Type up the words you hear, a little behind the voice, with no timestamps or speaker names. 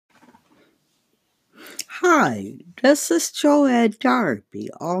Hi, this is Joanne Darby,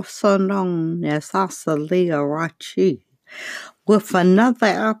 also known as Asalia Rachi, with another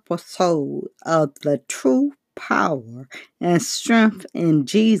episode of The True Power and Strength in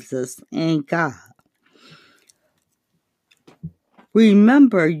Jesus and God.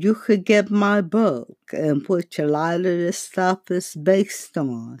 Remember, you could get my book, and which a lot of this stuff is based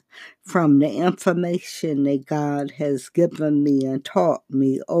on, from the information that God has given me and taught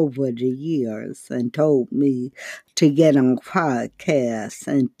me over the years and told me to get on podcasts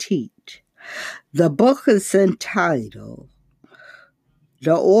and teach. The book is entitled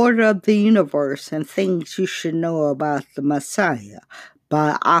The Order of the Universe and Things You Should Know About the Messiah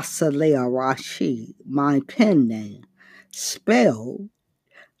by Asalia Rashi, my pen name, spelled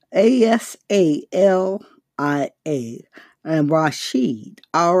Asalia, and Rasheed,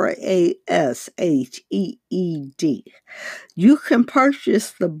 Rasheed. You can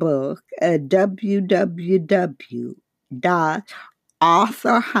purchase the book at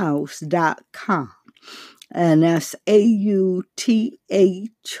www.authorhouse.com, and that's AUTHORHOUSE,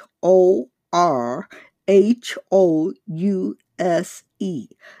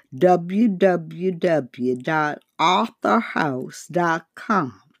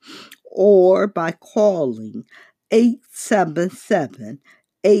 www.authorhouse.com, or by calling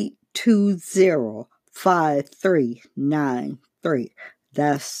 877-820-5393.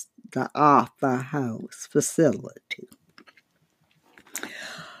 That's the Author House facility.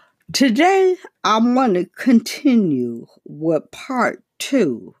 Today, I want to continue with part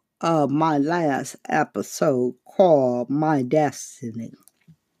 2 of my last episode called My Destiny.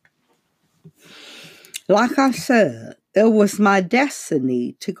 Like I said, it was my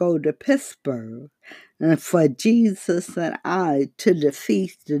destiny to go to Pittsburgh and for Jesus and I to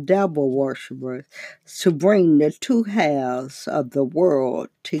defeat the devil worshippers, to bring the two halves of the world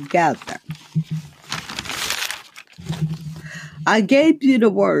together. I gave you the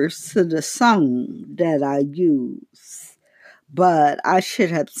words to the song that I use, but I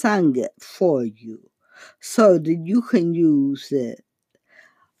should have sung it for you so that you can use it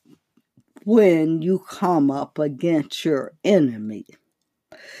when you come up against your enemy.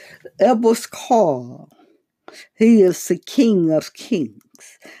 It was called He is the King of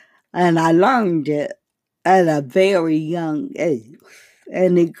Kings, and I learned it at a very young age.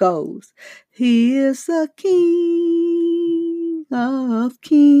 And it goes, He is the King of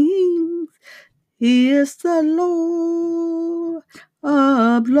Kings, He is the Lord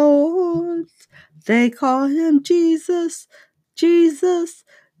of Lords. They call Him Jesus, Jesus,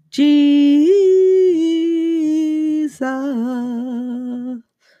 Jesus,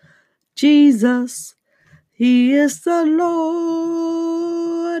 Jesus. He is the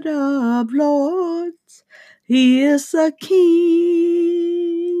Lord of Lords. He is the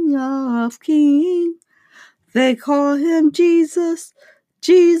King of Kings. They call Him Jesus,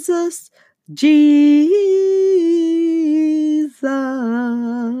 Jesus, Jesus,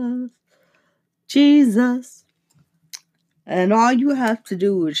 Jesus. And all you have to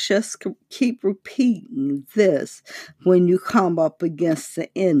do is just keep repeating this when you come up against the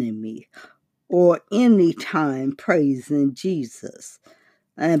enemy, or any time praising Jesus,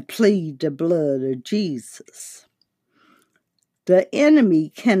 and plead the blood of Jesus. The enemy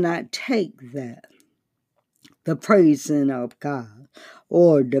cannot take that, the praising of God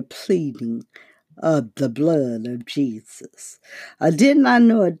or the pleading of the blood of Jesus. I did not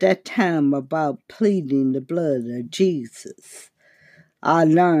know at that time about pleading the blood of Jesus. I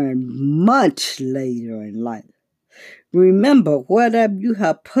learned much later in life. Remember, whatever you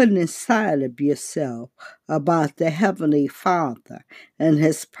have put inside of yourself about the Heavenly Father and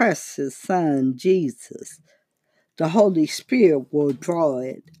His precious Son, Jesus, the Holy Spirit will draw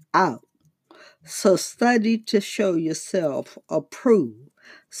it out. So study to show yourself approved.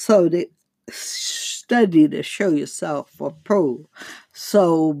 Study to show yourself approved.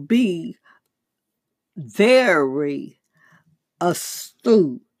 So be very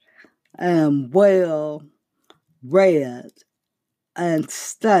astute and well read and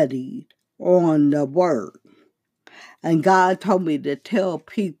studied on the Word. And God told me to tell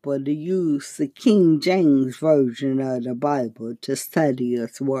people to use the King James Version of the Bible to study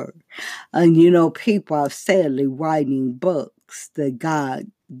His Word. And you know, people are sadly writing books that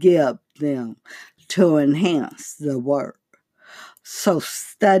God gave them to enhance the Word. So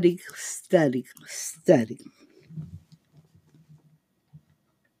study, study, study.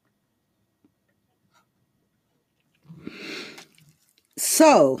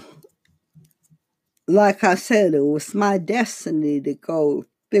 So, like I said, it was my destiny to go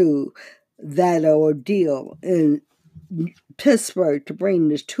through that ordeal in Pittsburgh to bring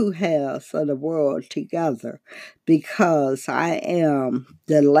the two halves of the world together, because I am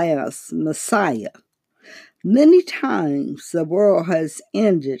the last Messiah. Many times the world has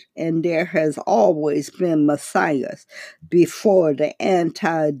ended, and there has always been messiahs before the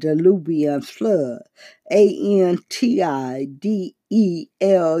antediluvian flood. Antideluvian,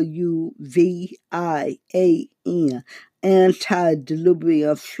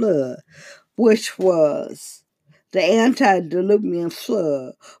 antediluvian flood, which was the antediluvian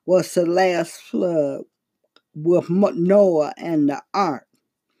flood, was the last flood with Noah and the ark.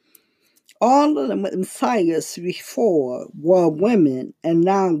 All of the messiahs before were women, and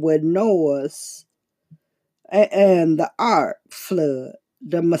now with Noah's and the ark flood,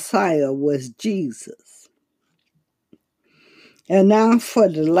 the Messiah was Jesus. And now for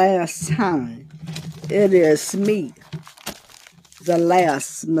the last time, it is me, the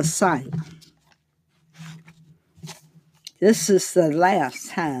last Messiah. This is the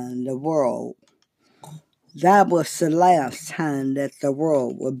last time that was the last time that the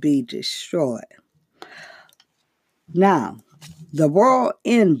world would be destroyed. Now, the world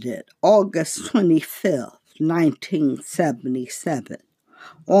ended August 25th, 1977,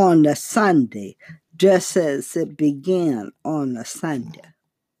 on a Sunday, just as it began on a Sunday.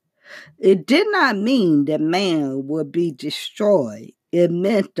 It did not mean that man would be destroyed. It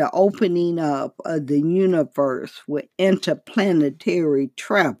meant the opening up of the universe with interplanetary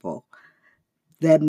travel that